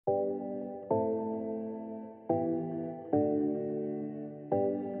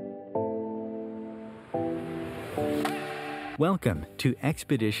Welcome to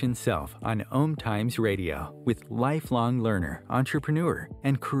Expedition Self on OMTimes Radio with lifelong learner, entrepreneur,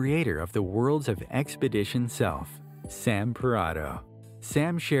 and creator of the worlds of Expedition Self, Sam Parrotto.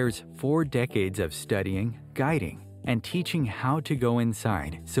 Sam shares 4 decades of studying, guiding, and teaching how to go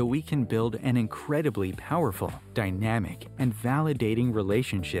inside so we can build an incredibly powerful, dynamic, and validating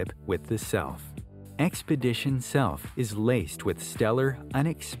relationship with the self. Expedition Self is laced with stellar,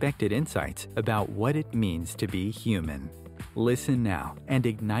 unexpected insights about what it means to be human. Listen now and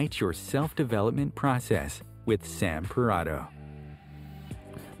ignite your self-development process with Sam Parrotto.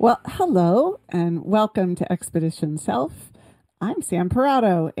 Well, hello and welcome to Expedition Self. I'm Sam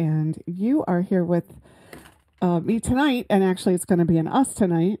Parrotto, and you are here with me tonight, and actually it's going to be an us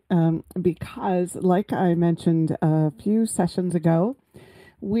tonight because, like I mentioned a few sessions ago,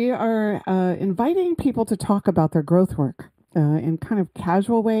 we are inviting people to talk about their growth work in kind of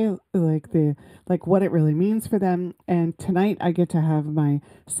casual way, like what it really means for them. And tonight I get to have my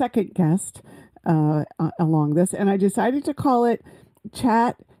second guest along this, and I decided to call it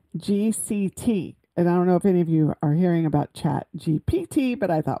Chat GCT. And I don't know if any of you are hearing about Chat GPT, but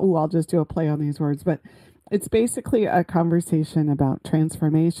I thought, I'll just do a play on these words. But it's basically a conversation about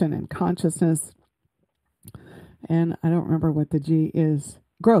transformation and consciousness. And I don't remember what the G is.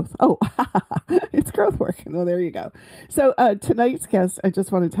 Growth. Oh, it's Growthwork. Oh, there you go. So tonight's guest, I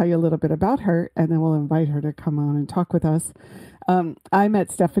just want to tell you a little bit about her, and then we'll invite her to come on and talk with us. I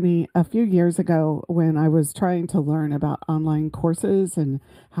met Stephanie a few years ago when I was trying to learn about online courses and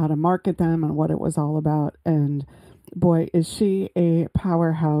how to market them and what it was all about. And boy, is she a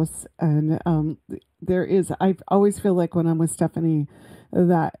powerhouse. And I always feel like when I'm with Stephanie,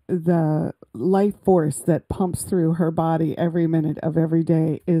 that the life force that pumps through her body every minute of every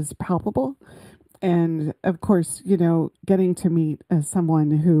day is palpable. And of course, getting to meet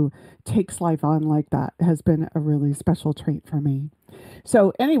someone who takes life on like that has been a really special trait for me.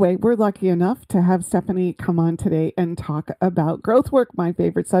 So anyway, we're lucky enough to have Stephanie come on today and talk about growth work, my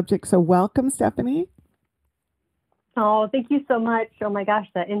favorite subject. So welcome, Stephanie. Oh, thank you so much. Oh my gosh,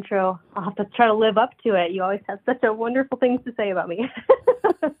 that intro. I'll have to try to live up to it. You always have such a wonderful things to say about me.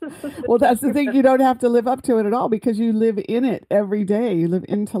 Well, that's the thing. You don't have to live up to it at all because you live in it every day. You live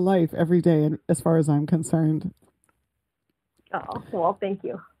into life every day, and as far as I'm concerned. Oh, well, thank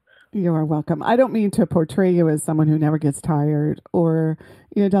you. You are welcome. I don't mean to portray you as someone who never gets tired or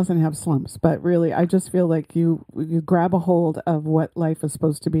doesn't have slumps, but really, I just feel like you grab a hold of what life is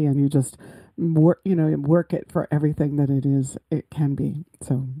supposed to be, and you just work it for everything that it can be.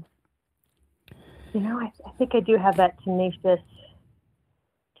 So, I think I do have that tenacious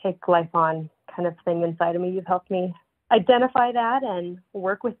take life on kind of thing inside of me. You've helped me identify that and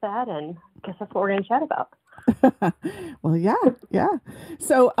work with that, and I guess that's what we're going to chat about. Well, yeah.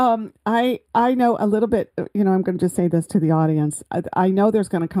 So I know a little bit, I'm going to just say this to the audience. I know there's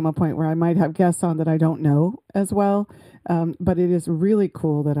going to come a point where I might have guests on that I don't know as well, but it is really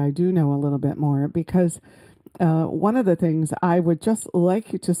cool that I do know a little bit more because one of the things I would just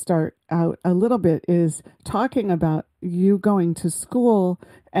like you to start out a little bit is talking about you going to school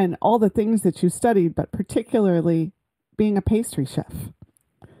and all the things that you studied, but particularly being a pastry chef.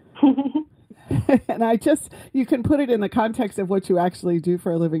 And you can put it in the context of what you actually do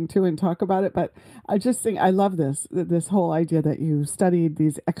for a living too and talk about it. But I just think I love this whole idea that you studied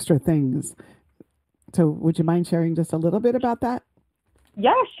these extra things. So would you mind sharing just a little bit about that?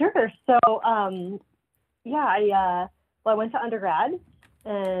 Yeah, sure. So, I went to undergrad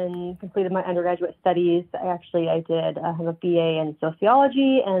and completed my undergraduate studies. I did have a BA in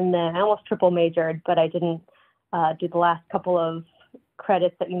sociology, and then I almost triple majored, but I didn't do the last couple of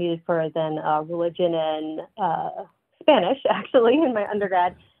credits that you needed for then religion and Spanish, actually, in my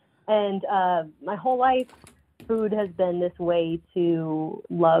undergrad. And my whole life, food has been this way to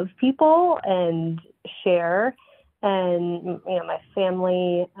love people and share. And, my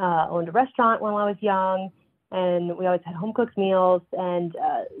family owned a restaurant when I was young, and we always had home-cooked meals. And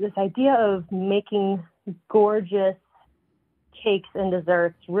this idea of making gorgeous cakes and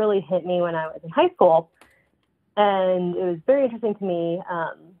desserts really hit me when I was in high school. And it was very interesting to me,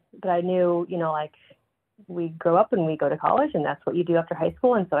 but I knew, we grow up and we go to college, and that's what you do after high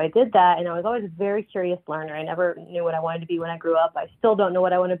school. And so I did that, and I was always a very curious learner. I never knew what I wanted to be when I grew up. I still don't know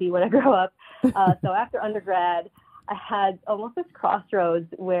what I want to be when I grow up. So after undergrad, I had almost this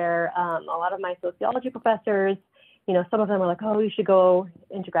crossroads where a lot of my sociology professors, some of them were like, oh, you should go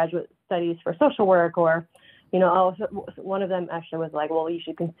into graduate studies for social work, or, one of them actually was like, well, you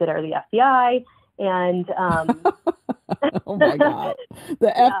should consider the FBI. And oh my God, the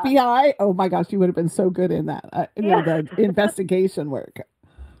FBI! Oh my gosh, you would have been so good in that. The investigation work.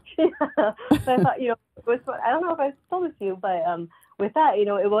 But I thought, it was, I don't know if I told this to you, but with that, it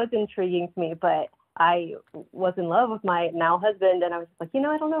was intriguing to me, but I was in love with my now husband, and I was just like,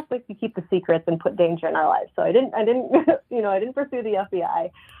 I don't know if we could keep the secrets and put danger in our lives. So I didn't, I didn't pursue the FBI.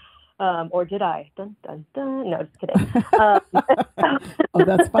 Or did I? Dun, dun, dun. No, just kidding. Oh,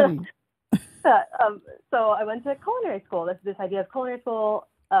 that's funny. So I went to culinary school. This idea of culinary school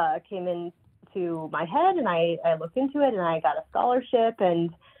came into my head, and I looked into it, and I got a scholarship,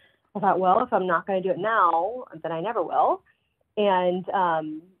 and I thought, well, if I'm not going to do it now, then I never will. And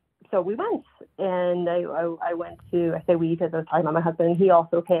so we went, and I went to, I say we because I was talking about my husband, and he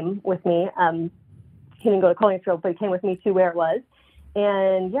also came with me. He didn't go to culinary school, but he came with me to where it was.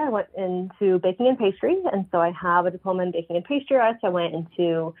 And I went into baking and pastry. And so I have a diploma in baking and pastry arts. I went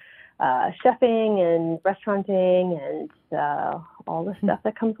into chefing and restauranting and all the stuff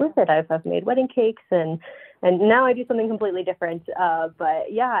that comes with it. I've made wedding cakes, and now I do something completely different. But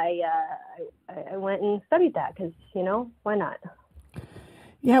I went and studied that because, why not?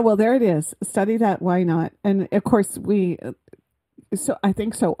 Yeah, well, there it is. Study that. Why not? And of course, I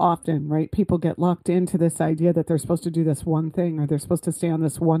think so often, right? People get locked into this idea that they're supposed to do this one thing or they're supposed to stay on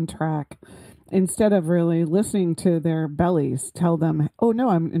this one track instead of really listening to their bellies tell them, oh, no,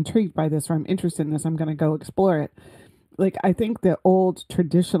 I'm intrigued by this or I'm interested in this. I'm going to go explore it. Like, I think the old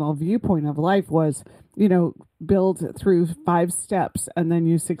traditional viewpoint of life was, build through 5 steps and then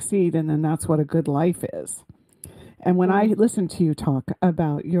you succeed. And then that's what a good life is. And when I listen to you talk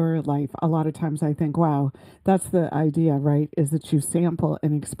about your life, a lot of times I think, wow, that's the idea, right? Is that you sample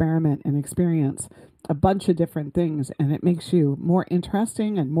and experiment and experience a bunch of different things, and it makes you more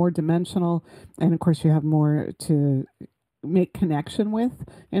interesting and more dimensional. And of course, you have more to make connection with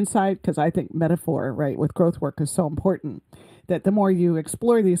inside, because I think metaphor, right, with growth work is so important that the more you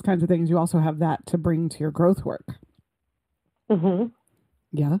explore these kinds of things, you also have that to bring to your growth work. Mm-hmm.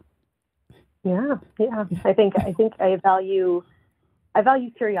 Yeah. Yeah. I think I value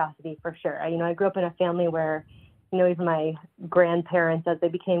curiosity for sure. I grew up in a family where, even my grandparents, as they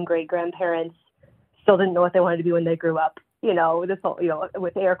became great grandparents, still didn't know what they wanted to be when they grew up. This whole,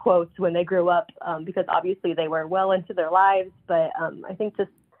 with air quotes, when they grew up, because obviously they were well into their lives. But I think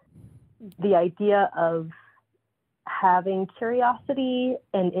just the idea of having curiosity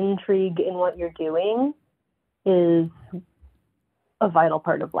and intrigue in what you're doing is a vital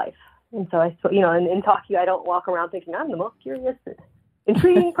part of life. And so in talking, I don't walk around thinking I'm the most curious,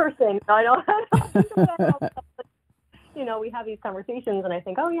 intriguing person. I don't think about that. We have these conversations, and I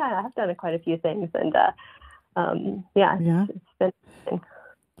think, oh yeah, I have done quite a few things, and it's been interesting.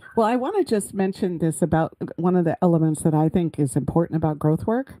 Well, I want to just mention this about one of the elements that I think is important about growth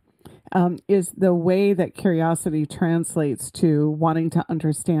work. Is the way that curiosity translates to wanting to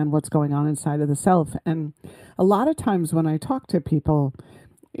understand what's going on inside of the self. And a lot of times when I talk to people,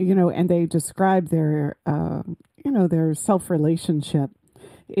 and they describe their, their self-relationship,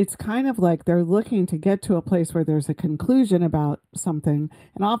 it's kind of like they're looking to get to a place where there's a conclusion about something.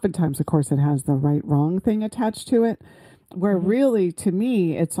 And oftentimes, of course, it has the right, wrong thing attached to it, where really, to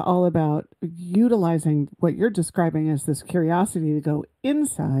me, it's all about utilizing what you're describing as this curiosity to go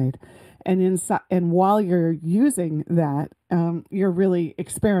inside. And while you're using that, you're really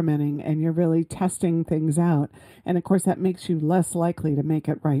experimenting and you're really testing things out. And of course, that makes you less likely to make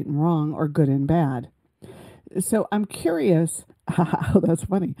it right and wrong or good and bad. So I'm curious, that's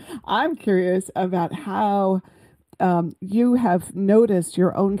funny. I'm curious about how you have noticed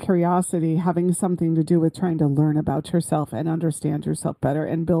your own curiosity having something to do with trying to learn about yourself and understand yourself better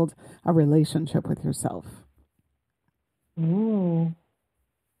and build a relationship with yourself.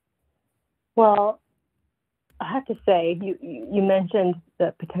 Well, I have to say, you mentioned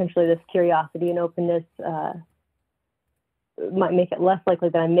that potentially this curiosity and openness might make it less likely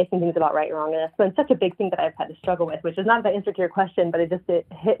that I'm making things about right and wrong. And that's been such a big thing that I've had to struggle with, which is not the answer to your question, but it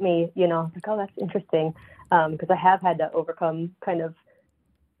hit me, like, oh, that's interesting, because I have had to overcome kind of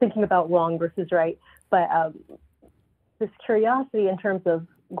thinking about wrong versus right. But this curiosity in terms of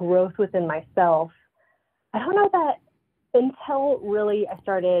growth within myself, I don't know that until really I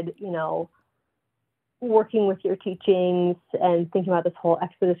started, working with your teachings and thinking about this whole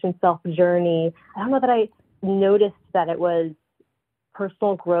expedition self journey, I don't know that I noticed that it was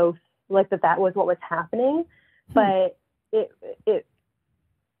personal growth, like that was what was happening. But it's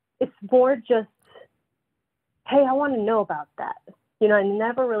more just, hey, I want to know about that. I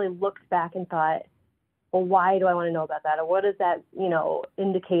never really looked back and thought, well, why do I want to know about that? Or what is that,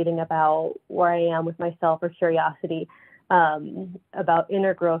 indicating about where I am with myself, or curiosity about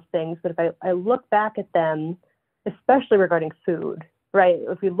inner growth things. But if I look back at them, especially regarding food, right?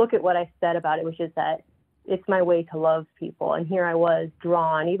 If we look at what I said about it, which is that it's my way to love people. And here I was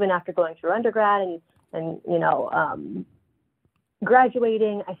drawn, even after going through undergrad and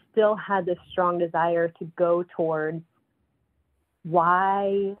graduating, I still had this strong desire to go towards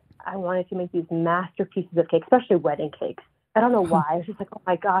why I wanted to make these masterpieces of cake, especially wedding cakes. I don't know why. I was just like, oh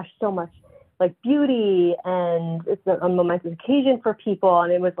my gosh, so much like beauty, and it's a momentous occasion for people.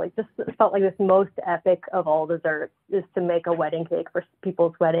 And it was like, just it felt like this most epic of all desserts is to make a wedding cake for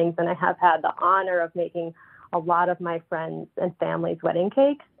people's weddings. And I have had the honor of making a lot of my friends and family's wedding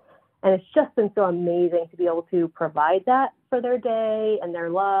cakes. And it's just been so amazing to be able to provide that for their day and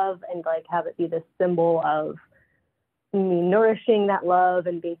their love, and like have it be this symbol of me nourishing that love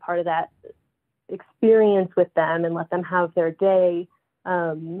and being part of that experience with them and let them have their day.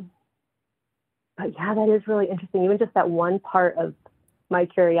 But yeah, that is really interesting. Even just that one part of my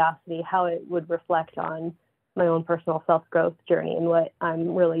curiosity, how it would reflect on my own personal self-growth journey and what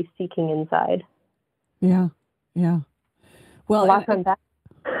I'm really seeking inside. Yeah. Yeah. Well, a lot to unpack.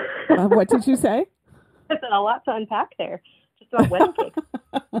 What did you say? I said a lot to unpack there, just about wedding cakes.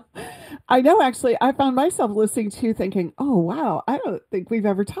 I know, actually, I found myself listening to you thinking, oh, wow, I don't think we've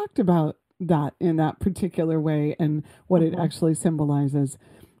ever talked about that in that particular way and what it actually symbolizes.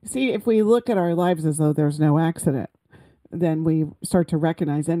 See, if we look at our lives as though there's no accident, then we start to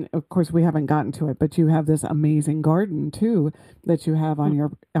recognize, and of course we haven't gotten to it, but you have this amazing garden too that you have on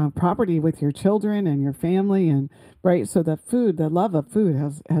your property with your children and your family, and right. So the food, the love of food,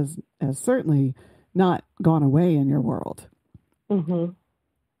 has certainly not gone away in your world. Mm-hmm.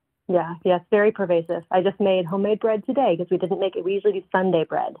 Yeah, it's very pervasive. I just made homemade bread today because we didn't make it. We usually do Sunday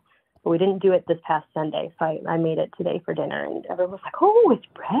bread, but we didn't do it this past Sunday. So I made it today for dinner, and everyone was like, "Oh, it's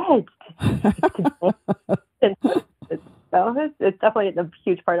bread." So it's definitely a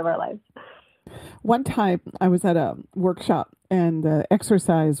huge part of our lives. One time I was at a workshop, and the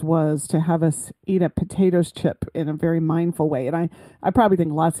exercise was to have us eat a potato chip in a very mindful way. And I probably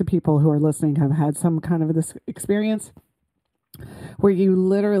think lots of people who are listening have had some kind of this experience where you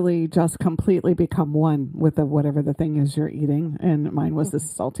literally just completely become one with whatever the thing is you're eating. And mine was this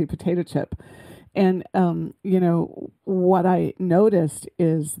salty potato chip. And, what I noticed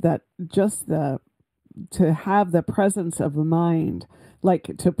is that just to have the presence of mind,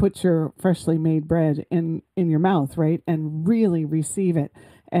 like to put your freshly made bread in your mouth, right? And really receive it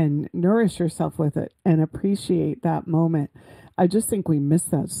and nourish yourself with it and appreciate that moment. I just think we miss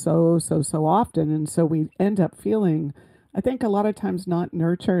that so often. And so we end up feeling, I think, a lot of times not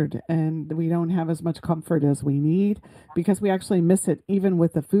nurtured, and we don't have as much comfort as we need because we actually miss it even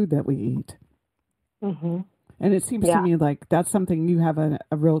with the food that we eat. Mm-hmm. And it seems to me like that's something you have a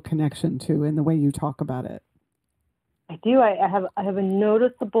real connection to in the way you talk about it. I do. I have a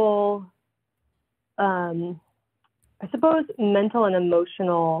noticeable, I suppose, mental and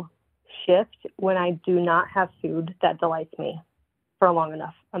emotional shift when I do not have food that delights me for a long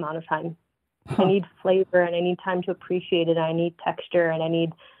enough amount of time. I need flavor, and I need time to appreciate it. I need texture, and I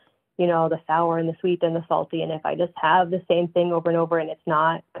need, the sour and the sweet and the salty. And if I just have the same thing over and over and it's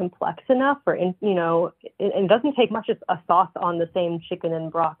not complex enough, or, it doesn't take much, just a sauce on the same chicken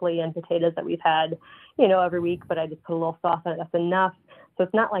and broccoli and potatoes that we've had, every week, but I just put a little sauce on it, that's enough. So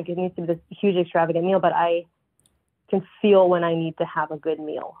it's not like it needs to be this huge extravagant meal, but I can feel when I need to have a good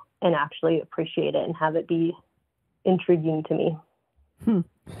meal and actually appreciate it and have it be intriguing to me.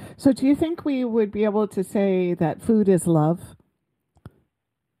 So do you think we would be able to say that food is love?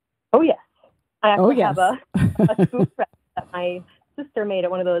 Oh, yes. I actually have a food recipe that my sister made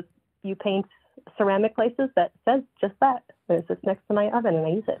at one of those You Paint ceramic places that says just that. It's just next to my oven, and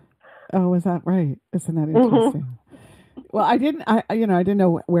I use it. Oh, is that right? Isn't that interesting? Mm-hmm. Well, I didn't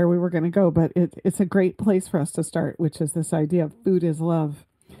know where we were going to go, but it's a great place for us to start, which is this idea of food is love.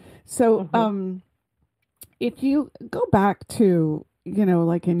 So, if you go back to,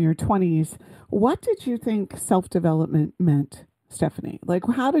 like in your 20s, what did you think self-development meant, Stephanie? Like,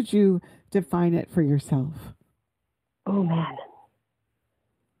 how did you define it for yourself? Oh, man.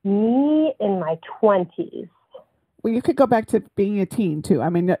 Me in my 20s. Well, you could go back to being a teen, too. I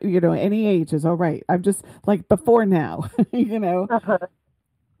mean, any age is all right. I'm just like before now, Uh-huh.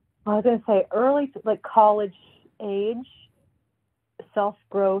 I was going to say early, like college age,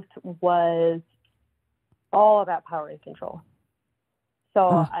 self-growth was all about power and control. So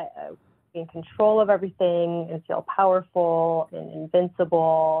I be in control of everything and feel powerful and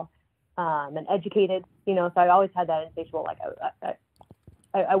invincible and educated, So I always had that insatiable, like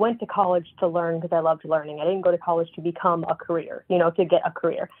I went to college to learn because I loved learning. I didn't go to college to become a career, to get a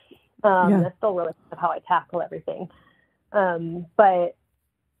career. That's still really how I tackle everything. But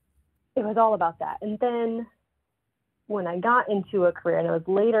it was all about that. And then when I got into a career, and it was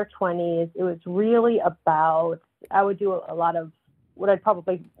later 20s, it was really about, I would do a lot of what I'd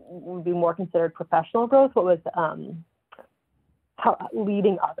probably would be more considered professional growth, what was how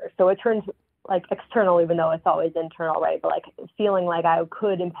leading others. So it turns like external, even though it's always internal, right? But like feeling like I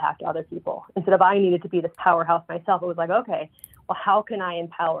could impact other people. Instead of I needed to be this powerhouse myself, it was like, okay, well, how can I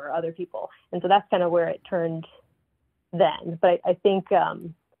empower other people? And so that's kind of where it turned then. But I think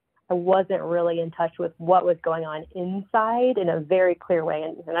I wasn't really in touch with what was going on inside in a very clear way.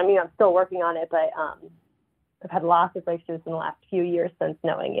 And I mean, I'm still working on it, but I've had lots of breakthroughs in the last few years since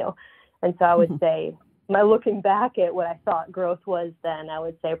knowing you. And so I would say, looking back at what I thought growth was then, I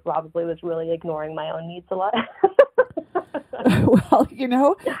would say probably was really ignoring my own needs a lot. Well,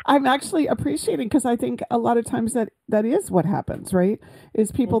 I'm actually appreciating, because I think a lot of times that is what happens, right?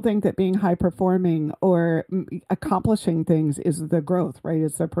 Is people think that being high performing or accomplishing things is the growth, right?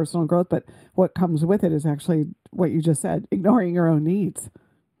 It's their personal growth. But what comes with it is actually what you just said, ignoring your own needs.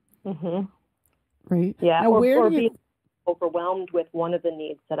 Mm-hmm. Right? Yeah. Now, or being overwhelmed with one of the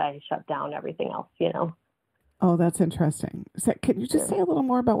needs that I shut down everything else, Oh, that's interesting. So can you just say a little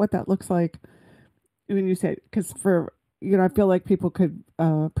more about what that looks like when you say, because I feel like people could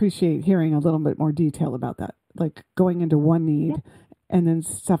appreciate hearing a little bit more detail about that, like going into one need and then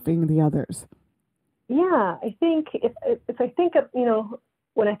stuffing the others. Yeah, I think if I think of,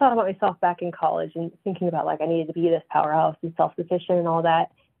 when I thought about myself back in college and thinking about like I needed to be this powerhouse and self-sufficient and all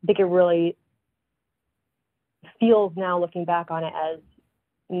that, I think it really feels now looking back on it as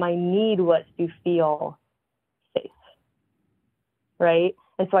my need was to feel safe, right?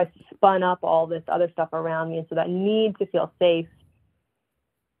 And so I spun up all this other stuff around me. And so that need to feel safe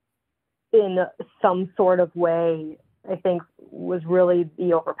in some sort of way, I think, was really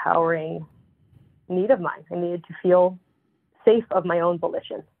the overpowering need of mine. I needed to feel safe of my own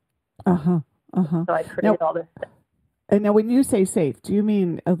volition. So I created all this stuff. And now when you say safe, do you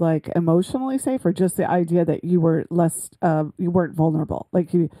mean like emotionally safe, or just the idea that you were you weren't vulnerable? Like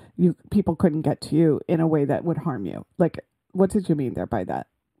people couldn't get to you in a way that would harm you? Like, what did you mean there by that?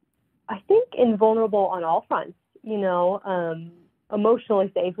 I think invulnerable on all fronts,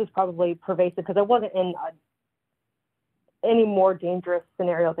 emotionally safe was probably pervasive because I wasn't in any more dangerous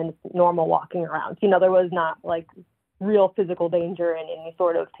scenario than normal walking around. There was not like real physical danger in any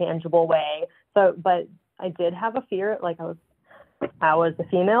sort of tangible way. So, but I did have a fear, like I was a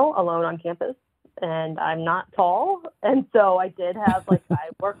female alone on campus, and I'm not tall. And so I did have, I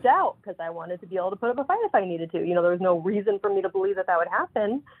worked out because I wanted to be able to put up a fight if I needed to. There was no reason for me to believe that would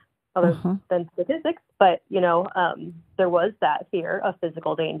happen other than statistics. But, there was that fear of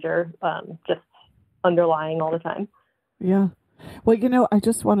physical danger just underlying all the time. Yeah. Well, I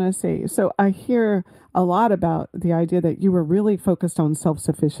just want to say, so I hear a lot about the idea that you were really focused on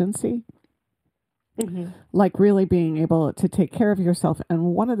self-sufficiency. Like really being able to take care of yourself.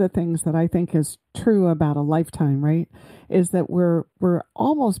 And one of the things that I think is true about a lifetime, right, is that we're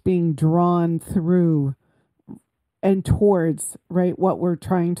almost being drawn through and towards, right, what we're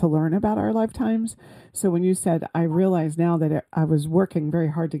trying to learn about our lifetimes. So when you said, I realize now that I was working very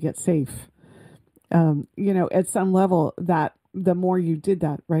hard to get safe, at some level that the more you did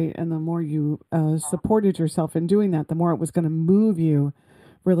that, right, and the more you supported yourself in doing that, the more it was going to move you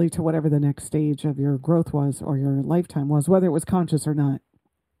really to whatever the next stage of your growth was or your lifetime was, whether it was conscious or not.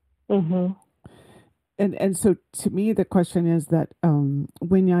 And so to me, the question is that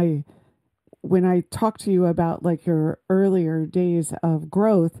when I talk to you about like your earlier days of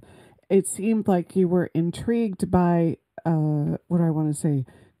growth, it seemed like you were intrigued by what do I want to say,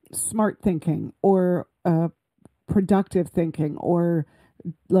 smart thinking or productive thinking or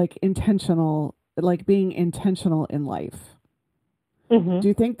like intentional, like being intentional in life. Do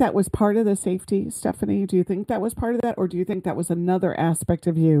you think that was part of the safety, Stephanie? Do you think that was part of that? Or do you think that was another aspect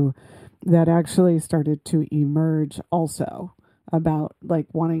of you that actually started to emerge also about like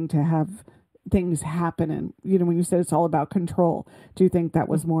wanting to have things happen? And, when you said it's all about control, do you think that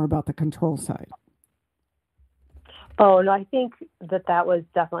was more about the control side? Oh, no, I think that was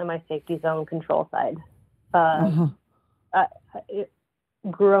definitely my safety zone control side.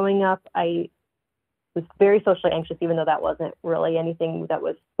 Growing up, I was very socially anxious, even though that wasn't really anything that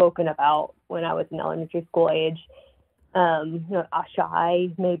was spoken about when I was in elementary school age. Shy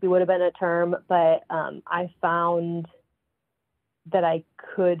maybe would have been a term, but I found that I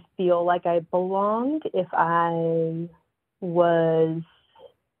could feel like I belonged if I was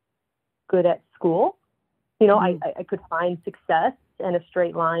good at school. I could find success in a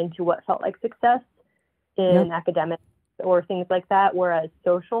straight line to what felt like success in academics or things like that, whereas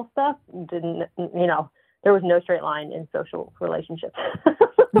social stuff didn't, there was no straight line in social relationships.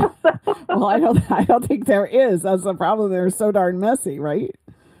 Well, I don't think there is. That's the problem. They're so darn messy, right?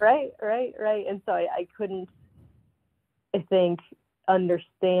 Right. And so I couldn't, I think,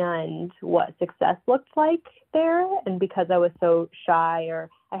 understand what success looked like there. And because I was so shy, or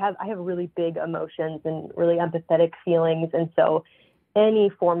I have really big emotions and really empathetic feelings. And so any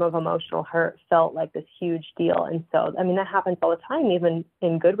form of emotional hurt felt like this huge deal. And so, I mean, that happens all the time, even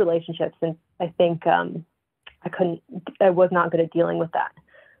in good relationships. And I think I was not good at dealing with that.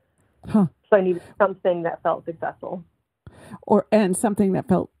 Huh. So I needed something that felt successful. And something that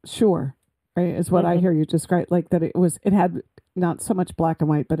felt sure, right? Is what I hear you describe, like that it had not so much black and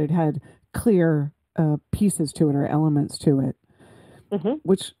white, but it had clear pieces to it or elements to it,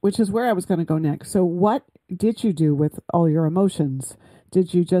 which is where I was going to go next. So what did you do with all your emotions?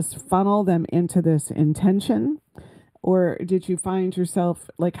 Did you just funnel them into this intention, or did you find yourself,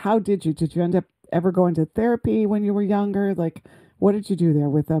 like, how did you end up ever going to therapy when you were younger? Like, what did you do there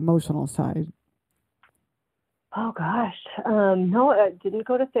with the emotional side? Oh gosh. No, I didn't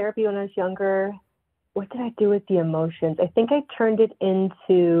go to therapy when I was younger. What did I do with the emotions? I think I turned it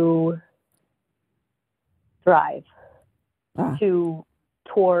into drive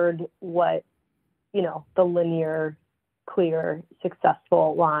toward what, the linear, clear,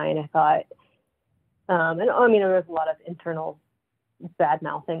 successful line. I thought, and I mean, there was a lot of internal bad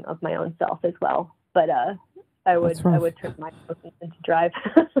mouthing of my own self as well, but I would turn my emotions into drive.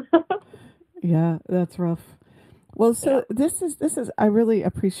 Yeah, that's rough. Well, so this is I really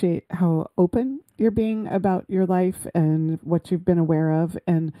appreciate how open you're being about your life and what you've been aware of.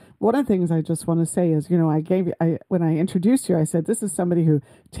 And one of the things I just want to say is, when I introduced you, I said, this is somebody who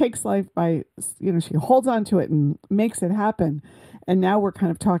takes life by, she holds on to it and makes it happen. And now we're kind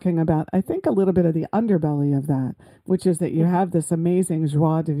of talking about, I think, a little bit of the underbelly of that, which is that you have this amazing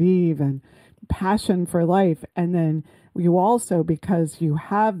joie de vivre and passion for life. And then you also, because you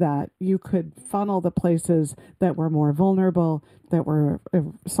have that, you could funnel the places that were more vulnerable, that were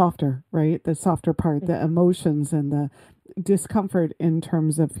softer, right? The softer part, the emotions and the discomfort in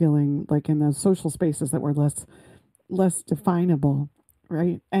terms of feeling like in those social spaces that were less definable,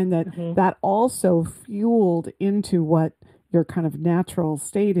 right? And that also fueled into what your kind of natural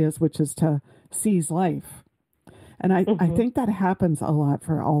state is, which is to seize life. And I think that happens a lot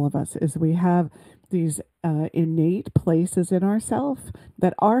for all of us, is we have these innate places in ourselves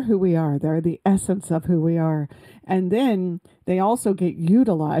that are who we are. They're the essence of who we are. And then they also get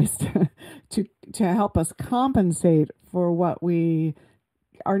utilized to help us compensate for what we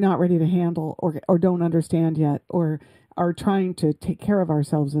are not ready to handle or don't understand yet, or are trying to take care of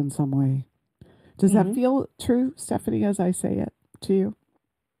ourselves in some way. Does that feel true, Stephanie, as I say it to you?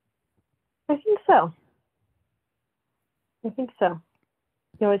 I think so.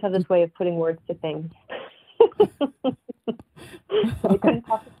 You always have this way of putting words to things. I couldn't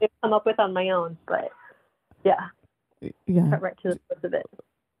possibly come up with on my own, but yeah, cut right to the source of it.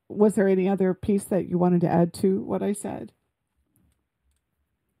 Was there any other piece that you wanted to add to what I said?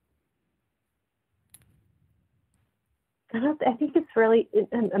 I think it's really,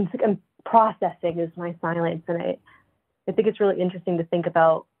 I'm processing is my silence, and I think it's really interesting to think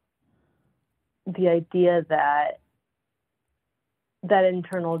about the idea that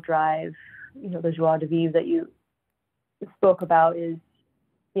internal drive, the joie de vivre that you spoke about is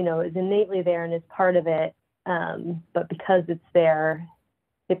innately there and is part of it. But because it's there,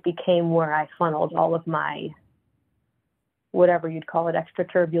 it became where I funneled all of my, whatever you'd call it, extra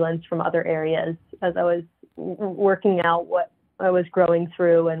turbulence from other areas as I was working out what I was growing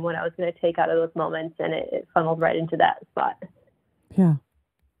through and what I was going to take out of those moments. And it funneled right into that spot. Yeah.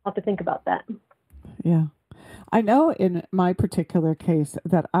 I'll have to think about that. Yeah. I know in my particular case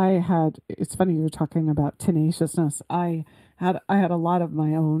that it's funny you were talking about tenaciousness. I had a lot of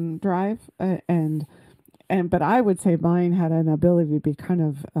my own drive but I would say mine had an ability to be kind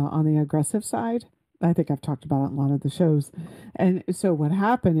of on the aggressive side. I think I've talked about it in a lot of the shows. And so what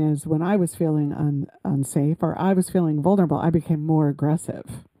happened is when I was feeling unsafe or I was feeling vulnerable, I became more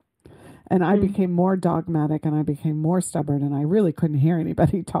aggressive. And I became more dogmatic and I became more stubborn and I really couldn't hear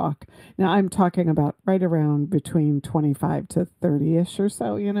anybody talk. Now I'm talking about right around between 25 to 30-ish or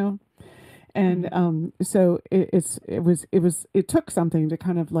so, And so it took something to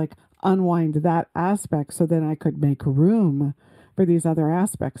kind of like unwind that aspect so then I could make room for these other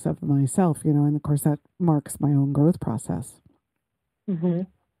aspects of myself, and of course that marks my own growth process. So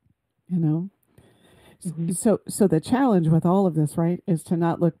the challenge with all of this, right, is to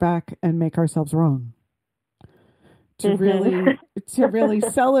not look back and make ourselves wrong. To really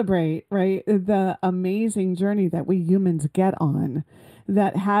celebrate, right, the amazing journey that we humans get on,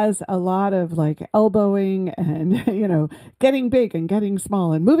 that has a lot of like elbowing and, getting big and getting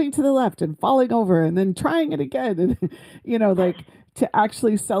small and moving to the left and falling over and then trying it again. And, like to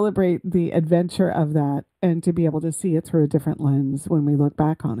actually celebrate the adventure of that and to be able to see it through a different lens when we look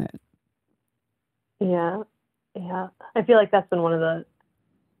back on it. Yeah. Yeah. I feel like that's been one of the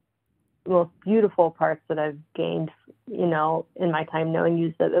most beautiful parts that I've gained, in my time knowing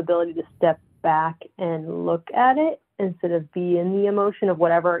you, the ability to step back and look at it instead of be in the emotion of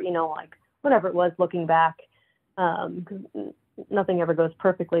whatever, like whatever it was looking back. 'Cause nothing ever goes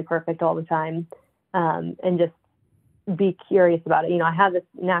perfectly perfect all the time. And just be curious about it. I have this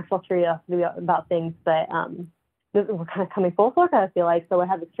natural curiosity about things, but we're kind of coming full circle, I feel like. So I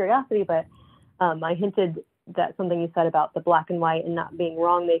have this curiosity, but I hinted that something you said about the black and white and not being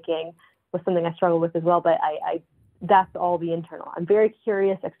wrong making was something I struggle with as well. But I that's all the internal. I'm very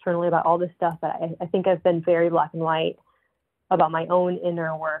curious externally about all this stuff, but I think I've been very black and white about my own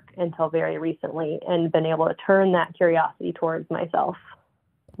inner work until very recently, and been able to turn that curiosity towards myself.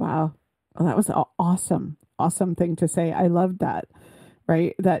 Wow. Well, that was an awesome thing to say. I loved that,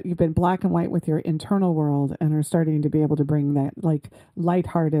 right? That you've been black and white with your internal world and are starting to be able to bring that like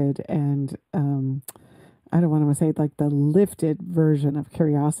lighthearted and, I don't want to say like the lifted version of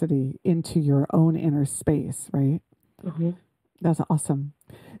curiosity into your own inner space, right? Mm-hmm. That's awesome.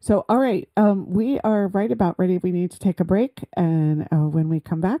 So, all right, we are right about ready. We need to take a break. And when we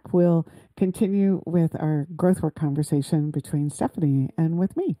come back, we'll continue with our growth work conversation between Stephanie and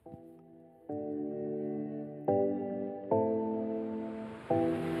with me.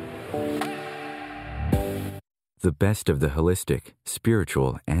 The best of the holistic,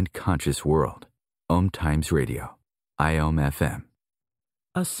 spiritual, and conscious world. OMTimes Radio. IOM-FM.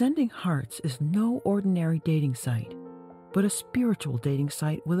 Ascending Hearts is no ordinary dating site, but a spiritual dating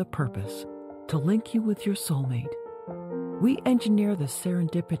site with a purpose, to link you with your soulmate. We engineer the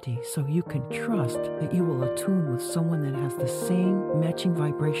serendipity so you can trust that you will attune with someone that has the same matching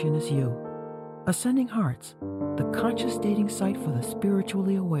vibration as you. Ascending Hearts, the conscious dating site for the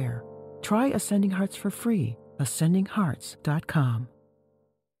spiritually aware. Try Ascending Hearts for free. AscendingHearts.com.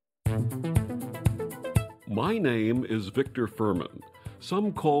 My name is Victor Furman.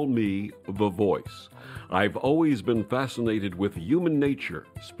 Some call me The Voice. I've always been fascinated with human nature,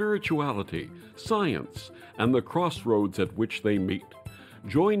 spirituality, science, and the crossroads at which they meet.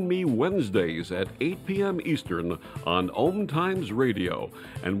 Join me Wednesdays at 8 p.m. Eastern on OMTimes Radio,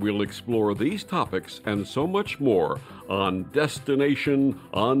 and we'll explore these topics and so much more on Destination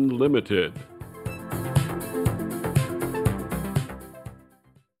Unlimited.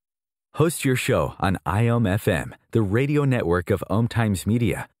 Host your show on IOM-FM, the radio network of OMTimes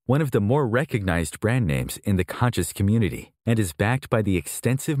Media, one of the more recognized brand names in the conscious community, and is backed by the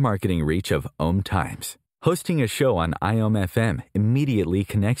extensive marketing reach of OMTimes. Hosting a show on IOM-FM immediately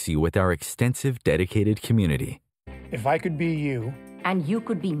connects you with our extensive dedicated community. If I could be you, and you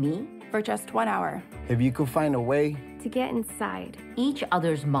could be me, for just 1 hour. If you could find a way to get inside each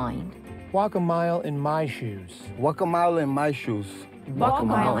other's mind. Walk a mile in my shoes. Walk a mile in my shoes. Walk a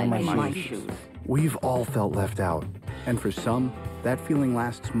mile in my shoes. We've all felt left out. And for some, that feeling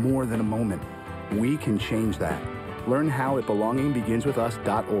lasts more than a moment. We can change that. Learn how at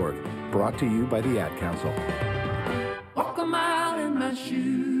belongingbeginswithus.org. Brought to you by the Ad Council. Walk a mile in my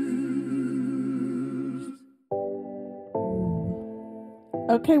shoes.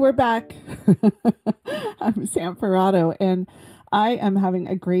 Okay, we're back. I'm Sam Parrotto, and I am having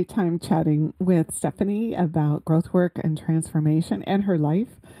a great time chatting with Stephanie about growth work and transformation and her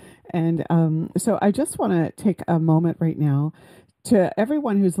life. And so I just want to take a moment right now to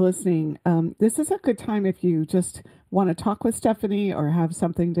everyone who's listening. This is a good time if you just want to talk with Stephanie or have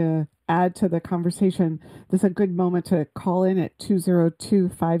something to add to the conversation. This is a good moment to call in at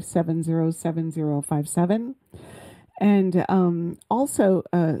 202-570-7057. And also,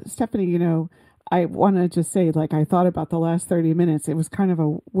 Stephanie, you know, I want to just say, like, I thought about the last 30 minutes. It was kind of a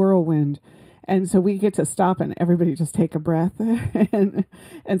whirlwind. And so we get to stop and everybody just take a breath. and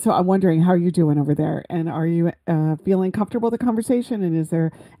so I'm wondering, how are you doing over there? And are you feeling comfortable with the conversation? And is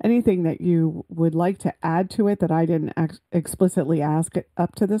there anything that you would like to add to it that I didn't explicitly ask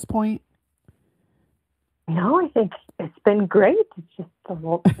up to this point? No, I think it's been great. It just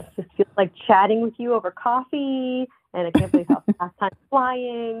feels like chatting with you over coffee, and I can't believe how fast time's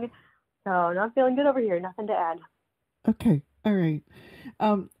flying. So not feeling good over here. Nothing to add. Okay. All right.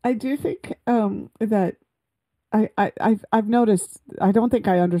 I do think that I've noticed. I don't think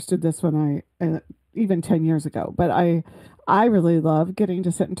I understood this when even 10 years ago, but I really love getting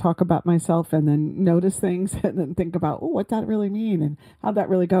to sit and talk about myself and then notice things and then think about, what that really mean and how'd that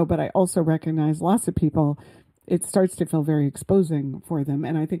really go. But I also recognize lots of people, it starts to feel very exposing for them.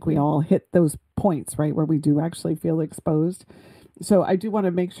 And I think we all hit those points, right, where we do actually feel exposed. So I do want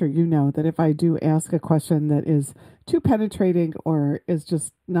to make sure you know that if I do ask a question that is too penetrating or is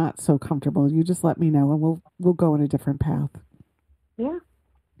just not so comfortable, you just let me know and we'll go in a different path. Yeah.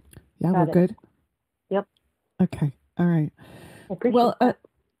 Yeah, we're good? Yep. Okay. All right. I appreciate that.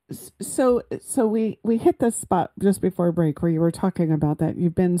 So we hit this spot just before break where you were talking about that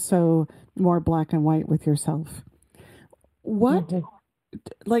you've been so more black and white with yourself. What,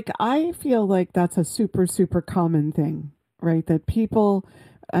 like, I feel like that's a super, super common thing, right? That people,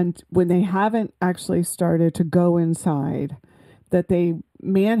 and when they haven't actually started to go inside, that they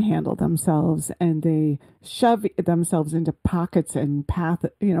manhandle themselves and they shove themselves into pockets and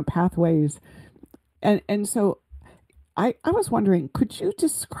pathways. And so I was wondering, could you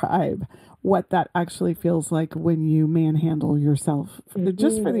describe what that actually feels like when you manhandle yourself,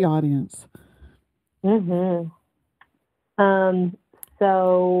 just for the audience?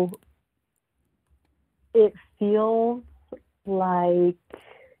 So it feels like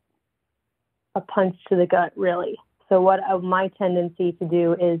a punch to the gut, really. So what my tendency to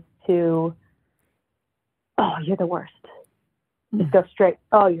do is to, oh, you're the worst. Just go straight,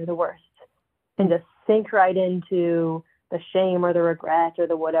 oh, you're the worst. And just sink right into the shame or the regret or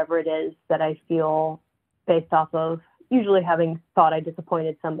the whatever it is that I feel based off of usually having thought I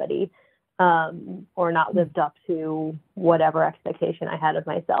disappointed somebody or not lived up to whatever expectation I had of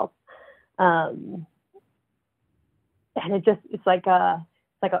myself. And it's like a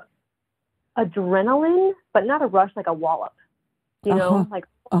adrenaline, but not a rush, like a wallop, you know, like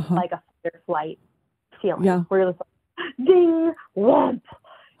a fight or flight feeling where you're just like, ding, whomp,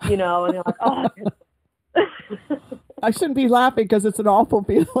 you know, and you're like, oh. I shouldn't be laughing because it's an awful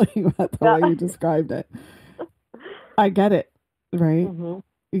feeling, but the way you described it. I get it, right?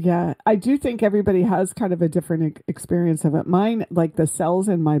 Yeah, I do think everybody has kind of a different experience of it. Mine, like the cells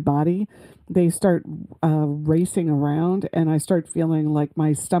in my body, they start racing around and I start feeling like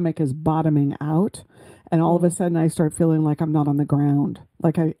my stomach is bottoming out. And all of a sudden I start feeling like I'm not on the ground.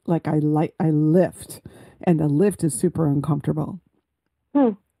 Like I lift, and the lift is super uncomfortable.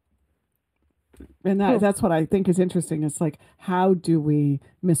 And that's what I think is interesting. It's like, how do we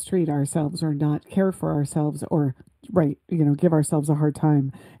mistreat ourselves or not care for ourselves or, right, give ourselves a hard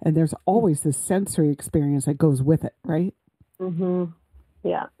time? And there's always this sensory experience that goes with it, right?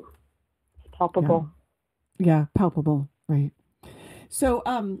 Yeah. It's palpable. Yeah, palpable, right. So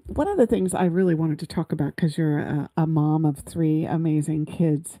one of the things I really wanted to talk about, because you're a mom of 3 amazing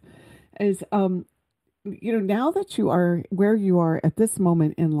kids, is, now that you are where you are at this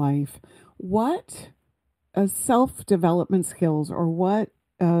moment in life, what self-development skills or what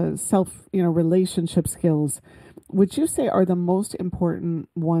relationship skills would you say are the most important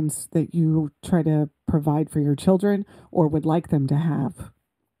ones that you try to provide for your children or would like them to have?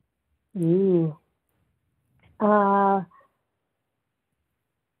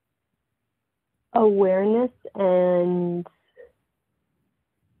 Awareness and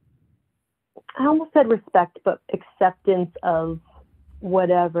I almost said respect, but acceptance of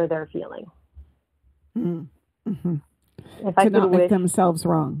whatever they're feeling. If I to not could make wish themselves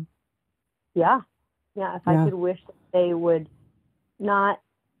wrong. Yeah. If I could wish that they would not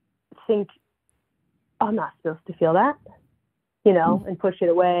think, oh, I'm not supposed to feel that, and push it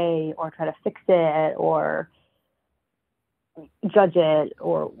away or try to fix it or judge it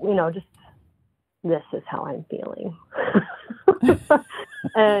or, just this is how I'm feeling.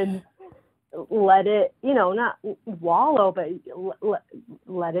 And let it, not wallow, but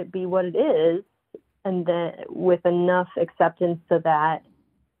let it be what it is. And then with enough acceptance so that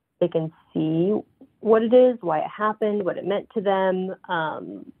they can see what it is, why it happened, what it meant to them,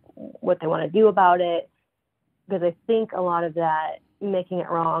 what they want to do about it. Because I think a lot of that making it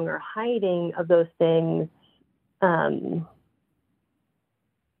wrong or hiding of those things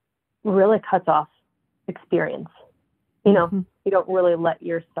really cuts off experience. You don't really let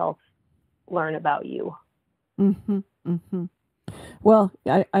yourself learn about you. Well,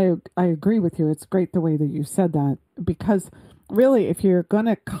 I agree with you. It's great the way that you said that, because really, if you're going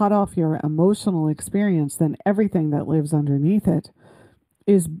to cut off your emotional experience, then everything that lives underneath it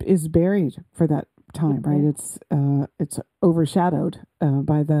is buried for that time, right? It's overshadowed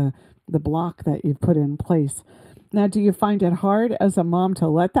by the block that you've put in place. Now, do you find it hard as a mom to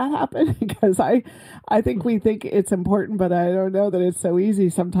let that happen? Because I think we think it's important, but I don't know that it's so easy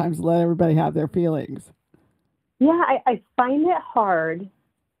sometimes to let everybody have their feelings. Yeah, I find it hard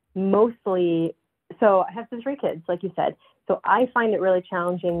mostly. So I have 3 kids, like you said. So I find it really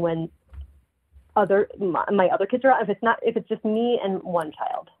challenging when my other kids are out. If it's just me and one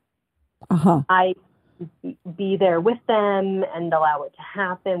child, be there with them and allow it to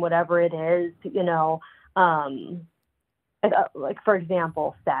happen, whatever it is, like, for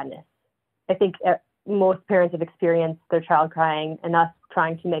example, sadness. I think most parents have experienced their child crying and us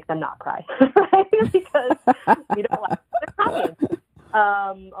trying to make them not cry, right? Because we don't like them crying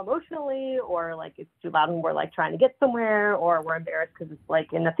emotionally, or like it's too loud and we're like trying to get somewhere, or we're embarrassed because it's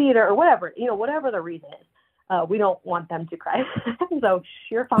like in the theater or whatever, whatever the reason is. We don't want them to cry. So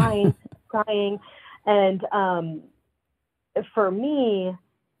you're fine crying. And for me,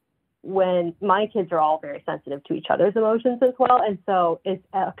 when my kids are all very sensitive to each other's emotions as well, and so it's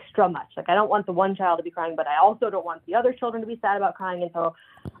extra much. Like, I don't want the one child to be crying, but I also don't want the other children to be sad about crying. And so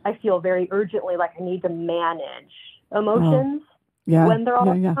I feel very urgently like I need to manage emotions when they're all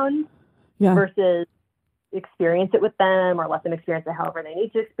around versus experience it with them or let them experience it however they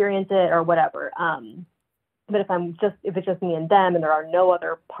need to experience it or whatever. But if it's just me and them and there are no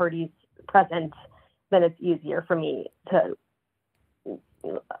other parties present, then it's easier for me to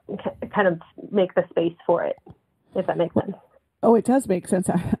kind of make the space for it, if that makes sense. Oh, it does make sense.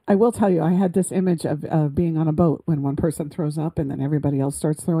 I will tell you, I had this image of being on a boat when one person throws up and then everybody else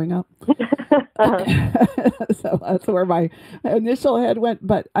starts throwing up. So that's where my initial head went.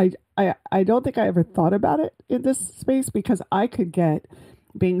 But I don't think I ever thought about it in this space, because I could get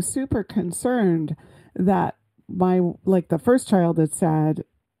being super concerned that the first child that's sad,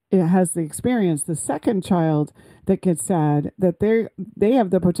 it has the experience. The second child that gets sad, that they have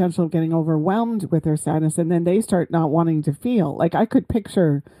the potential of getting overwhelmed with their sadness, and then they start not wanting to feel. Like, I could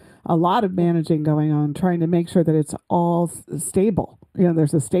picture a lot of managing going on, trying to make sure that it's all stable.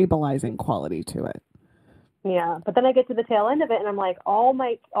 There's a stabilizing quality to it. Yeah, but then I get to the tail end of it, and I'm like, all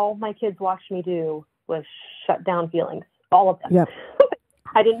my kids watched me do was shut down feelings, all of them. Yep.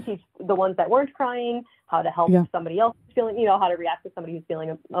 I didn't teach the ones that weren't crying how to help somebody else feeling, how to react to somebody who's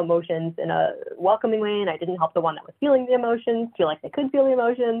feeling emotions in a welcoming way. And I didn't help the one that was feeling the emotions feel like they could feel the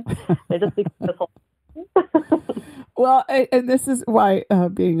emotions. It just becomes this whole. Well, and this is why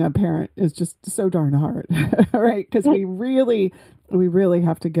being a parent is just so darn hard, right? Because we really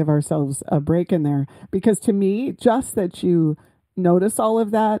have to give ourselves a break in there. Because to me, just that you notice all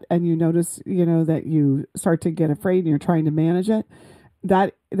of that, and you notice, that you start to get afraid and you're trying to manage it,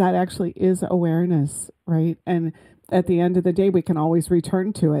 that actually is awareness, right? And at the end of the day, we can always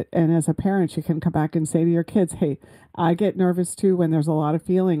return to it. And as a parent, you can come back and say to your kids, hey, I get nervous too when there's a lot of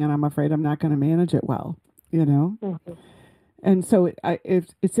feeling and I'm afraid I'm not going to manage it well, Mm-hmm. And so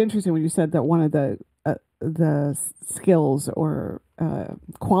it's interesting when you said that one of the skills or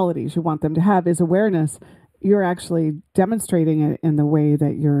qualities you want them to have is awareness. You're actually demonstrating it in the way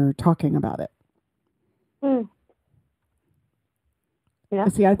that you're talking about it. Mm. Yeah.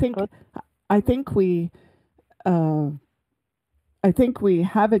 See, I think we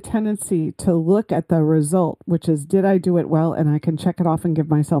have a tendency to look at the result, which is, did I do it well? And I can check it off and give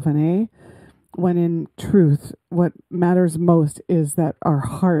myself an A. When in truth, what matters most is that our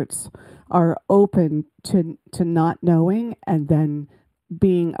hearts are open to not knowing and then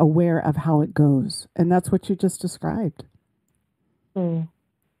being aware of how it goes. And that's what you just described. Mm.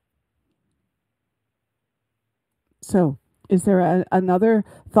 So, is there another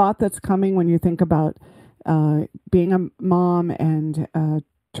thought that's coming when you think about being a mom and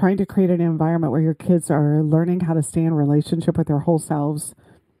trying to create an environment where your kids are learning how to stay in relationship with their whole selves?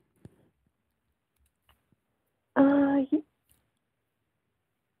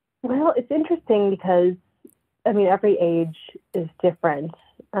 Well, it's interesting because, every age is different,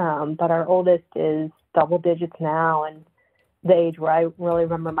 but our oldest is double digits now, and the age where I really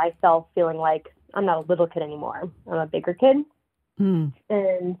remember myself feeling like I'm not a little kid anymore. I'm a bigger kid. Mm.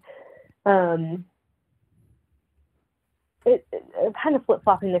 And it kind of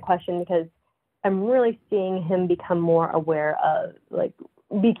flip-flopping the question, because I'm really seeing him become more aware of,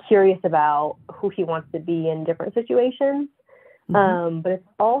 be curious about who he wants to be in different situations. Mm-hmm. But it's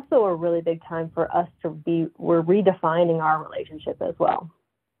also a really big time for us we're redefining our relationship as well.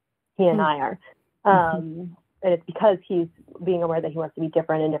 He and I are. And it's because he's being aware that he wants to be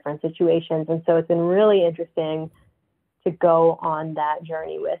different in different situations. And so it's been really interesting to go on that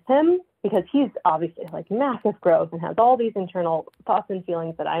journey with him, because he's obviously massive growth and has all these internal thoughts and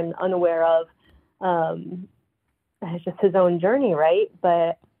feelings that I'm unaware of. It's just his own journey, right?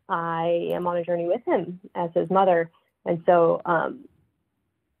 But I am on a journey with him as his mother. And so I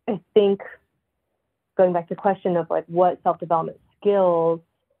think, going back to the question of what self-development skills,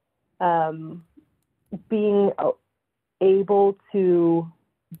 being able to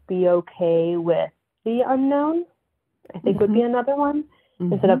be okay with the unknown, I think would be another one,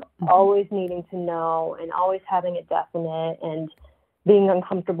 instead of always needing to know and always having it definite and being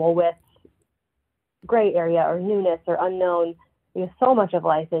uncomfortable with gray area or newness or unknown, because so much of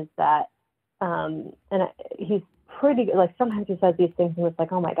life is that. He's pretty good. Like sometimes he says these things and it's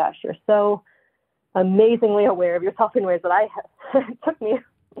like, oh my gosh, you're so amazingly aware of yourself in ways that I have. It took me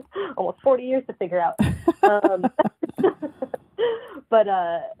almost 40 years to figure out. But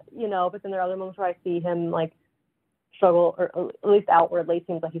then there are other moments where I see him like struggle, or at least outwardly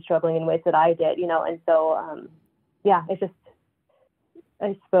seems like he's struggling in ways that I did, and so, it's just,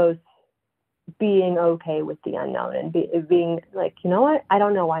 I suppose, being okay with the unknown and being like, you know what, I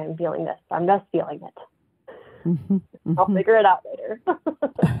don't know why I'm feeling this. I'm just feeling it. Mm-hmm, mm-hmm. I'll figure it out later.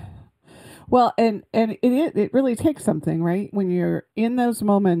 Well, and it really takes something, right? When you're in those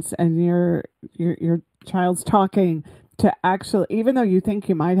moments and your child's talking, to actually, even though you think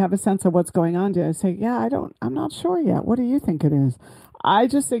you might have a sense of what's going on, to say, yeah, I'm not sure yet. What do you think it is? I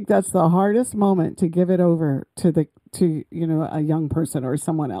just think that's the hardest moment to give it over to a young person or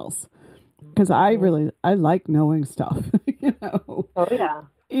someone else. Because I like knowing stuff, Oh, yeah.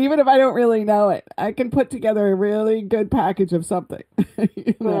 Even if I don't really know it, I can put together a really good package of something.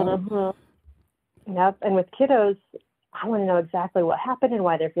 Mm-hmm. Yep. And with kiddos, I want to know exactly what happened and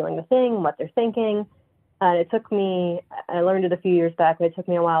why they're feeling the thing, what they're thinking. And it took me, I learned it a few years back, but it took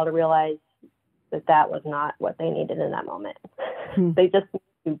me a while to realize that was not what they needed in that moment. They just needed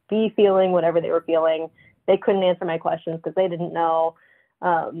to be feeling whatever they were feeling. They couldn't answer my questions because they didn't know.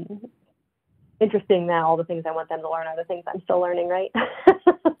 Interesting that all the things I want them to learn are the things I'm still learning, right?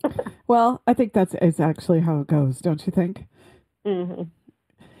 Well, I think is actually how it goes, don't you think? Mm-hmm.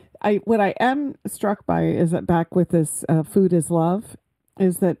 What I am struck by is that back with this food is love,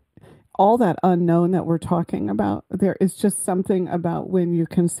 is that all that unknown that we're talking about, there is just something about when you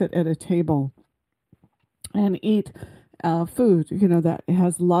can sit at a table and eat food, that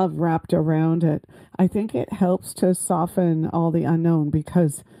has love wrapped around it. I think it helps to soften all the unknown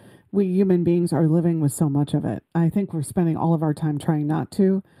because we human beings are living with so much of it. I think we're spending all of our time trying not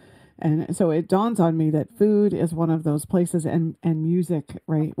to. And so it dawns on me that food is one of those places, and music,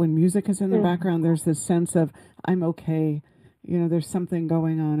 right? When music is in the background, there's this sense of, I'm okay. There's something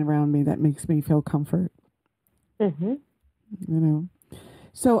going on around me that makes me feel comfort. Mm-hmm.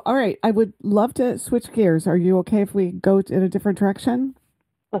 So, all right, I would love to switch gears. Are you okay if we go in a different direction?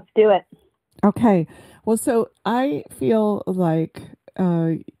 Let's do it. Okay. Well, so I feel like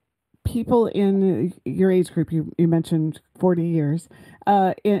people in your age group, you mentioned 40 years,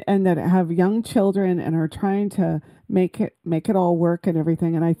 and that have young children and are trying to make it all work and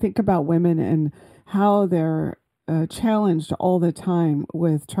everything. And I think about women and how they're challenged all the time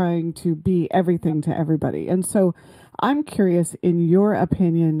with trying to be everything to everybody. And so I'm curious, in your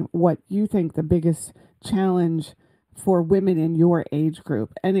opinion, what you think the biggest challenge for women in your age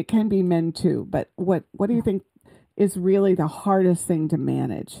group, and it can be men too, but what do you think is really the hardest thing to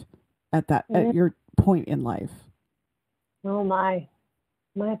manage at your point in life? Oh my,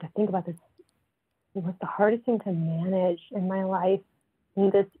 I have to think about this. What's the hardest thing to manage in my life in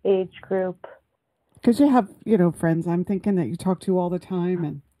this age group? Because you have, friends I'm thinking that you talk to all the time,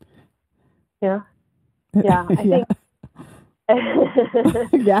 and yeah, I think.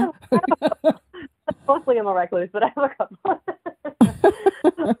 Yeah. Mostly I'm a recluse, but I have a couple.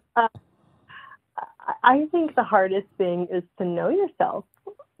 I think the hardest thing is to know yourself,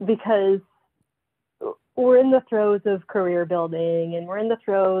 because we're in the throes of career building and we're in the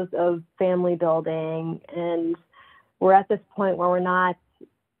throes of family building, and we're at this point where we're not,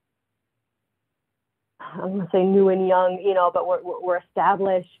 I'm going to say new and young, but we're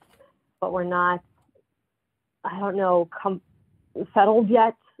established, but we're not, I don't know, settled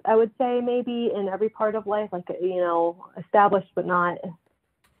yet, I would say, maybe in every part of life, like, established, but not,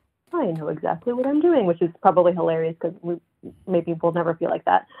 I know exactly what I'm doing, which is probably hilarious because maybe we'll never feel like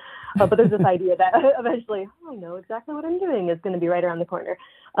that. But there's this idea that eventually, I know exactly what I'm doing is going to be right around the corner.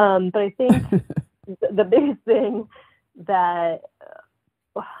 But I think the biggest thing that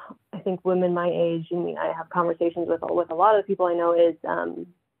I think women my age, and I have conversations with a lot of people I know, is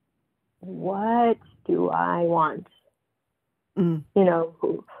what do I want?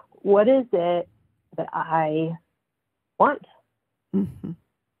 What is it that I want? Mm-hmm.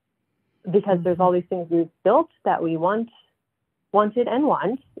 Because there's all these things we've built that we wanted and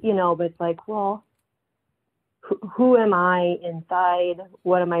want, but it's like, well, who am I inside?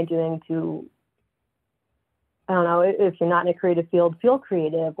 What am I doing to, I don't know, if you're not in a creative field, feel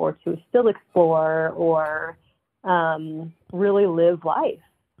creative, or to still explore, or really live life?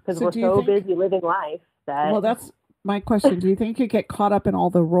 Because we're so busy living life that... Well, that's my question. Do you think you get caught up in all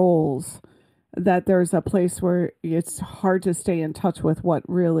the roles, that there's a place where it's hard to stay in touch with what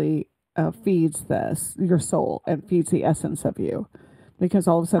really feeds your soul and feeds the essence of you, because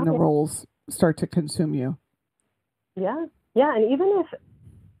all of a sudden the roles start to consume you. Yeah. Yeah. And even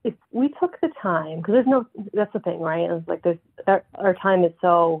if we took the time, because that's the thing, right? It's like our time is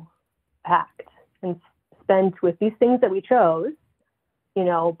so packed and spent with these things that we chose,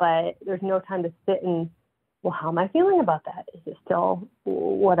 but there's no time to sit and, well, how am I feeling about that? Is it still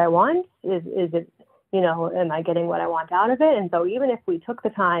what I want? Is it, am I getting what I want out of it? And so even if we took the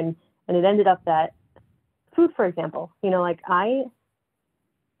time and it ended up that food, for example, like I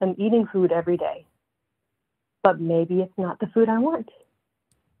am eating food every day, but maybe it's not the food I want,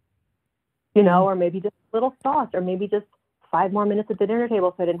 or maybe just a little sauce, or maybe just 5 more minutes at the dinner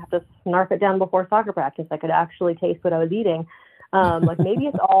table so I didn't have to snarf it down before soccer practice. I could actually taste what I was eating. Like maybe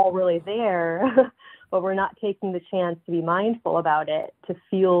it's all really there, but we're not taking the chance to be mindful about it, to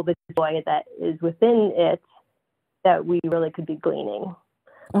feel the joy that is within it that we really could be gleaning.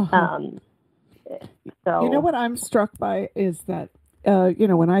 Uh-huh. So, what I'm struck by is that,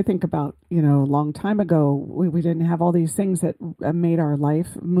 when I think about, a long time ago, we didn't have all these things that made our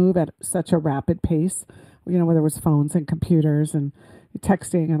life move at such a rapid pace, whether it was phones and computers and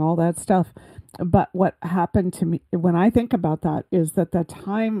texting and all that stuff. But what happened to me when I think about that is that the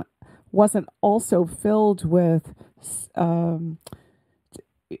time wasn't also filled with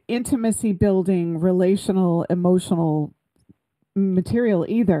intimacy building, relational, emotional material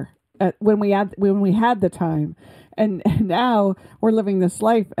either. When we had the time, and now we're living this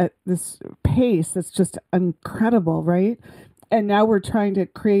life at this pace that's just incredible, right? And now we're trying to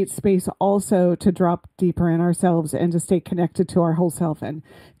create space also to drop deeper in ourselves and to stay connected to our whole self and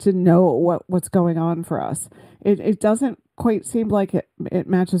to know what's going on for us. It doesn't quite seem like it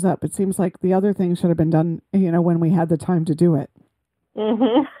matches up. It seems like the other thing should have been done, when we had the time to do it.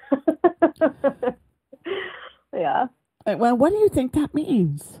 Mm-hmm. Yeah. Well, what do you think that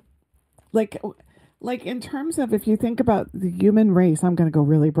means? Like in terms of, if you think about the human race, I'm going to go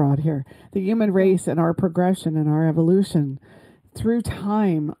really broad here, the human race and our progression and our evolution through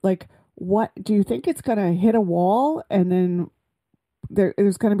time, like what do you think, it's going to hit a wall and then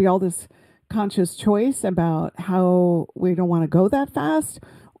there's going to be all this conscious choice about how we don't want to go that fast?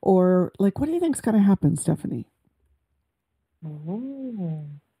 Or like, what do you think is going to happen, Stephanie?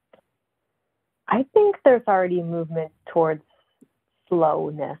 I think there's already movement towards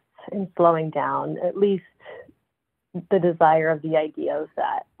slowness and slowing down, at least the desire of the idea of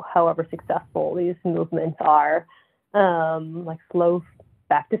that, however successful these movements are, like slow,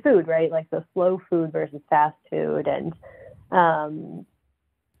 back to food, right? Like the slow food versus fast food, and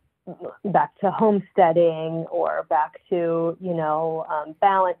back to homesteading, or back to,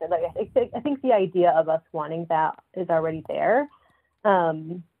 balance. And like, I think the idea of us wanting that is already there.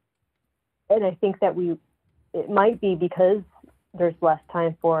 And I think that it might be because there's less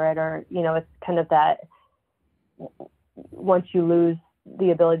time for it, or, it's kind of that once you lose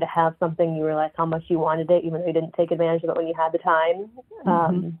the ability to have something, you realize how much you wanted it, even though you didn't take advantage of it when you had the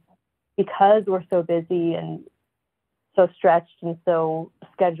time. Because we're so busy and so stretched and so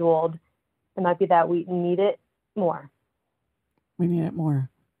scheduled, it might be that we need it more. We need it more.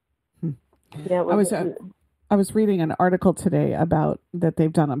 Yeah, I was reading an article today about that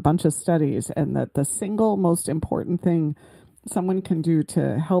they've done a bunch of studies, and that the single most important thing someone can do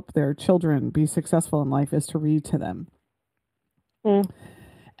to help their children be successful in life is to read to them. And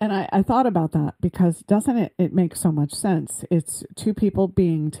I thought about that, because doesn't it make so much sense? It's two people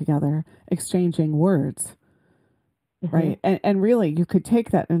being together, exchanging words, right? And really, you could take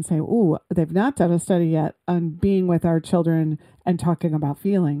that and say, ooh, they've not done a study yet on being with our children and talking about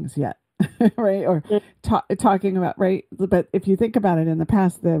feelings yet. Right? Or talking about, right? But if you think about it, in the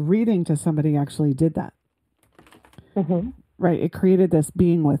past, the reading to somebody actually did that. Right? It created this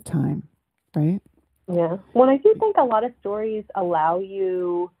being with time, right? Yeah. Well, I do think a lot of stories allow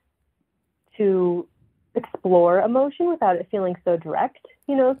you to explore emotion without it feeling so direct,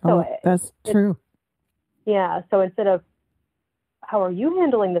 So that's true. Yeah. So instead of, how are you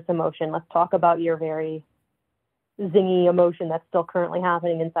handling this emotion? Let's talk about your very zingy emotion that's still currently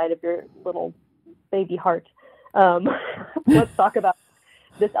happening inside of your little baby heart. Let's talk about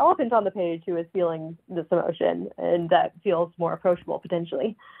this elephant on the page who is feeling this emotion, and that feels more approachable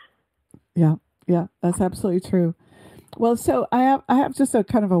potentially. Yeah, that's absolutely true. Well, so I have just a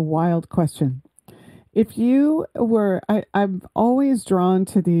kind of a wild question. If you were, I'm always drawn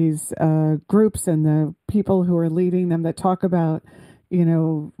to these groups and the people who are leading them that talk about,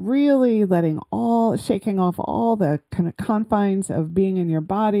 really shaking off all the kind of confines of being in your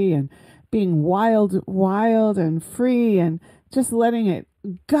body and being wild and free, and just letting it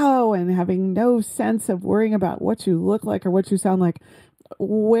go and having no sense of worrying about what you look like or what you sound like.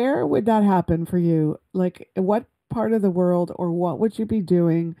 Where would that happen for you? Like, what part of the world, or what would you be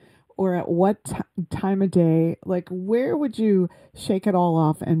doing, or at what time of day? Like, where would you shake it all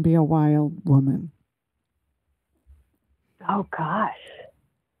off and be a wild woman? Oh gosh.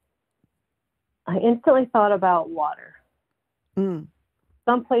 I instantly thought about water.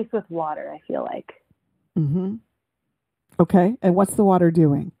 Someplace with water, I feel like. Mm-hmm. Okay. And what's the water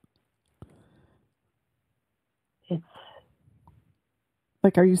doing? It's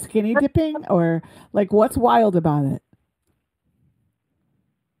like, are you skinny dipping, or like, what's wild about it?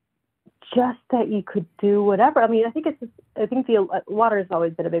 Just that you could do whatever. I mean, I think the water has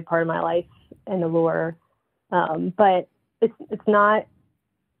always been a big part of my life and allure, but it's not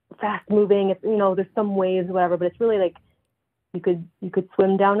fast moving. It's, there's some waves, whatever, but it's really like you could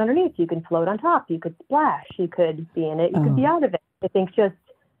swim down underneath, you can float on top, you could splash, you could be in it, you could be out of it. I think just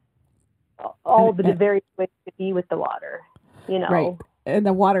all the various ways to be with the water, Right. And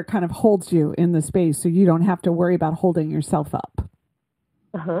the water kind of holds you in the space, so you don't have to worry about holding yourself up.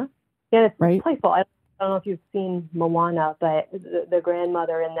 Yeah, it's playful. I don't know if you've seen Moana, but the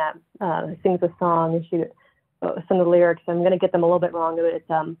grandmother in that sings a song, and some of the lyrics, I'm going to get them a little bit wrong, but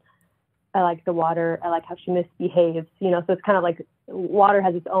it's I like the water, I like how she misbehaves, so it's kind of like water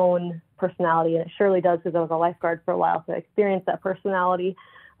has its own personality, and it surely does, because I was a lifeguard for a while, so I experienced that personality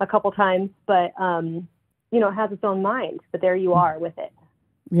a couple times, but it has its own mind, but there you are with it.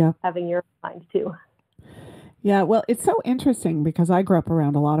 Yeah. Having your mind too. Yeah, well, it's so interesting because I grew up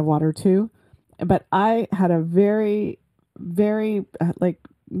around a lot of water too, but I had a very, very,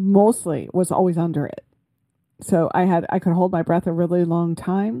 mostly was always under it. So I could hold my breath a really long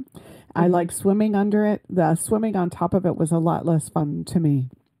time. I like swimming under it. The swimming on top of it was a lot less fun to me.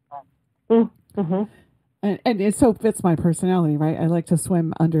 Mm-hmm. And it so fits my personality, right? I like to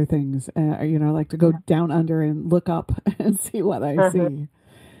swim under things. I like to go down under and look up and see what I see.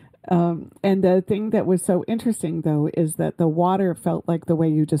 And the thing that was so interesting, though, is that the water felt like the way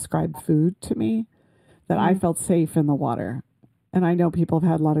you described food to me, that I felt safe in the water. And I know people have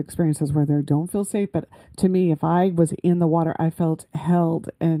had a lot of experiences where they don't feel safe, but to me, if I was in the water, I felt held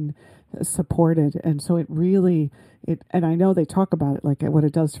and supported. And so and I know they talk about it, like what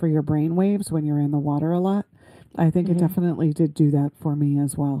it does for your brain waves when you're in the water a lot. I think it definitely did do that for me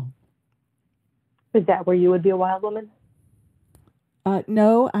as well. Is that where you would be a wild woman?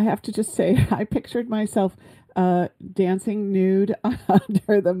 No, I have to just say, I pictured myself dancing nude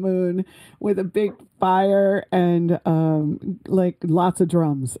under the moon with a big fire and lots of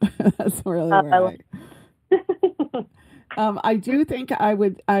drums. That's really where I do think I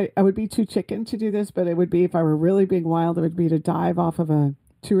would be too chicken to do this, but it would be, if I were really being wild, it would be to dive off of a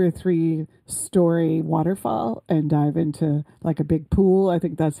 2 or 3 story waterfall and dive into like a big pool. I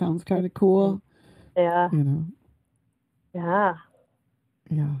think that sounds kind of cool. Yeah. Yeah.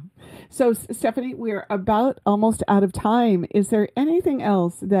 Yeah. So, Stephanie, we're about almost out of time. Is there anything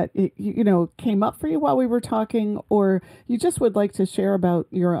else that, came up for you while we were talking, or you just would like to share about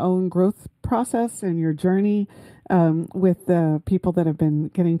your own growth process and your journey with the people that have been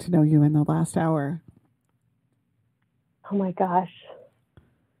getting to know you in the last hour? Oh, my gosh.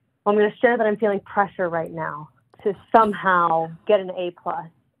 I'm going to share that I'm feeling pressure right now to somehow get an A+.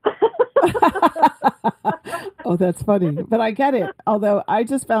 Oh, that's funny. But I get it. Although I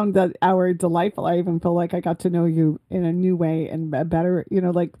just found that hour delightful. I even feel like I got to know you in a new way and better,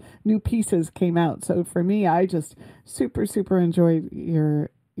 like new pieces came out. So for me, I just super, super enjoyed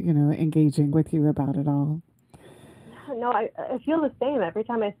your, engaging with you about it all. No, I feel the same. Every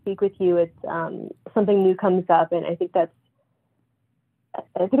time I speak with you, it's something new comes up. And I think that's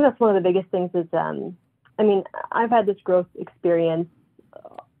one of the biggest things is, I've had this growth experience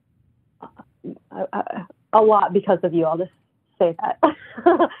a lot because of you. I'll just say that.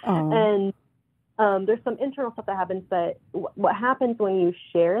 And there's some internal stuff that happens, but what happens when you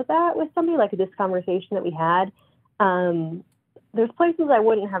share that with somebody, like this conversation that we had, there's places I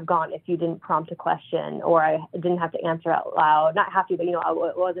wouldn't have gone if you didn't prompt a question, or I didn't have to answer out loud. Not have to, but it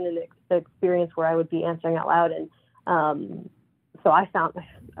wasn't an experience where I would be answering out loud. And so I found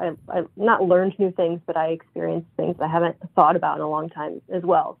I not learned new things, but I experienced things I haven't thought about in a long time as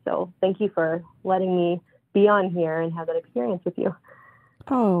well. So thank you for letting me be on here and have that experience with you.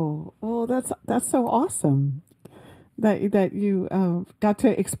 Oh, well, that's so awesome that you got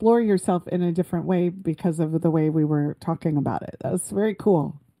to explore yourself in a different way because of the way we were talking about it. That's very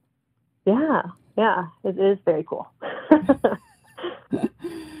cool. Yeah, it is very cool.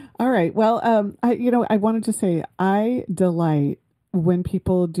 All right. Well, I wanted to say I delight when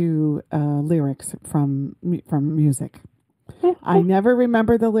people do lyrics from music. I never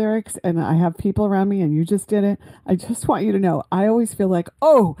remember the lyrics, and I have people around me, and you just did it. I just want you to know, I always feel like,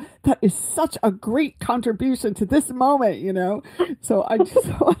 oh, that is such a great contribution to this moment, you know? So I just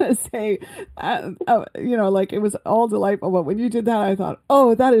want to say, you know, like, it was all delightful. But when you did that, I thought,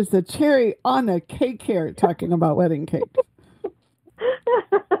 oh, that is the cherry on the cake here, talking about wedding cake.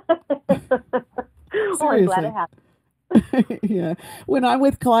 Well, I'm glad it happened. Yeah. When I'm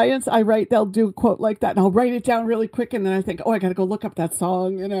with clients, they'll do a quote like that, and I'll write it down really quick, and then I think, oh, I got to go look up that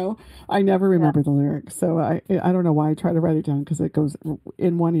song, you know. I never remember the lyrics, so I don't know why I try to write it down, because it goes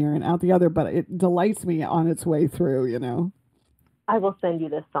in one ear and out the other, but it delights me on its way through, you know. I will send you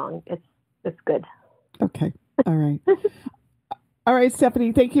this song. It's good. Okay. All right. All right,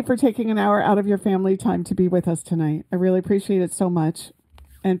 Stephanie, thank you for taking an hour out of your family time to be with us tonight. I really appreciate it so much,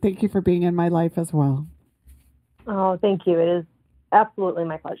 and thank you for being in my life as well. Oh, thank you. It is absolutely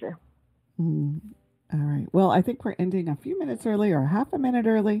my pleasure. All right. Well, I think we're ending a few minutes early, or half a minute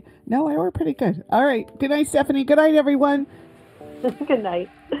early. No, we're pretty good. All right. Good night, Stephanie. Good night, everyone. Good night.